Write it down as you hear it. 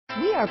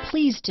We are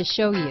pleased to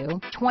show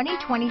you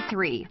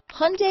 2023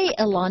 Hyundai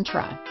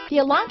Elantra. The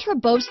Elantra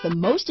boasts the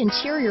most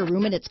interior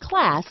room in its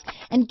class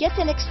and gets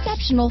an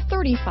exceptional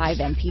 35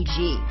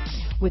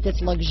 mpg. With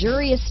its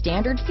luxurious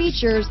standard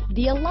features,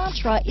 the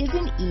Elantra is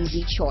an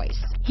easy choice.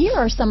 Here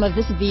are some of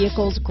this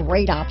vehicle's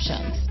great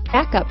options: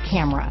 backup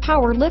camera,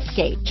 power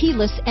liftgate,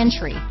 keyless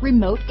entry,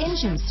 remote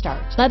engine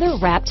start,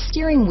 leather-wrapped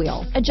steering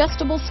wheel,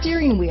 adjustable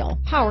steering wheel,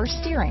 power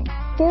steering,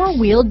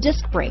 four-wheel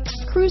disc brakes,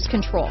 cruise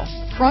control,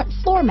 front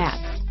floor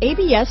mats,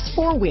 ABS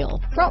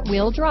four-wheel,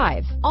 front-wheel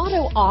drive,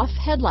 auto-off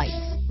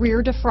headlights,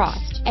 rear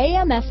defrost,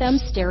 AM/FM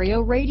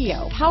stereo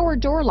radio, power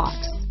door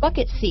locks,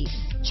 bucket seats,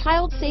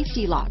 child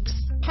safety locks,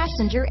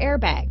 passenger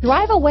airbag.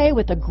 Drive away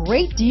with a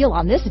great deal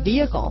on this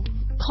vehicle.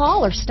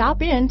 Call or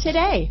stop in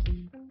today.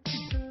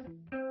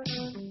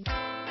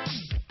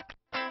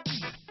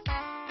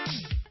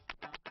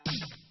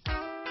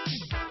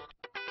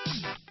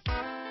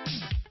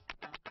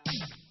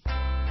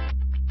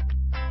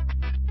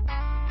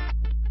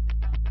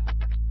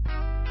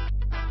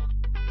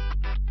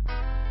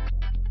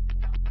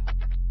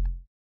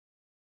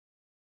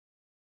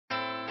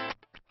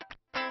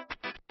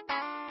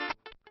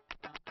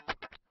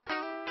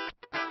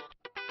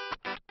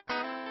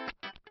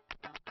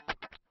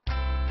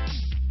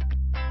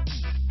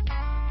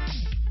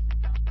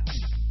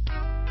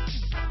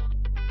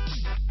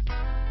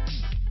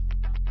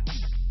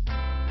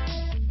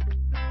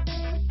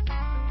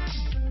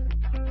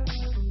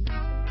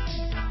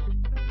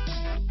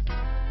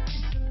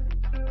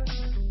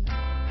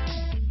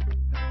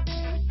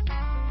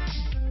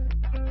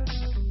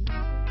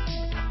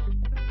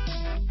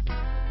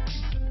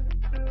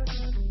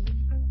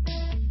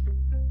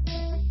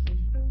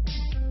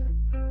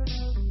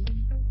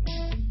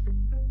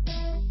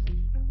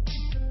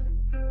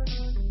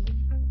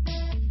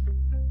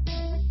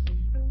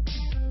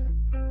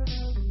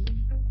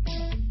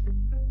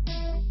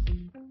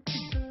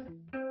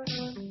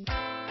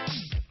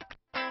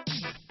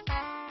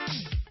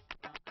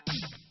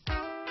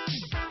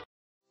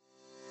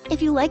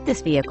 If you like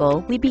this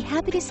vehicle, we'd be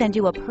happy to send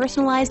you a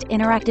personalized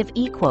interactive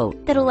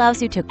e-quote that allows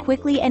you to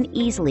quickly and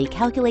easily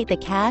calculate the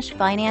cash,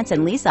 finance,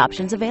 and lease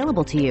options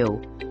available to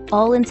you.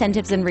 All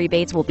incentives and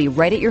rebates will be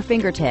right at your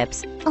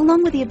fingertips,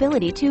 along with the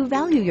ability to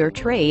value your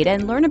trade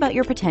and learn about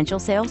your potential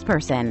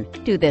salesperson.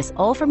 Do this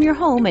all from your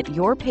home at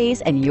your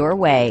pace and your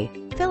way.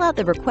 Fill out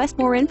the Request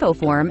More Info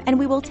form and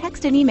we will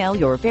text and email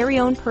your very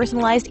own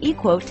personalized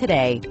e-quote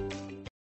today.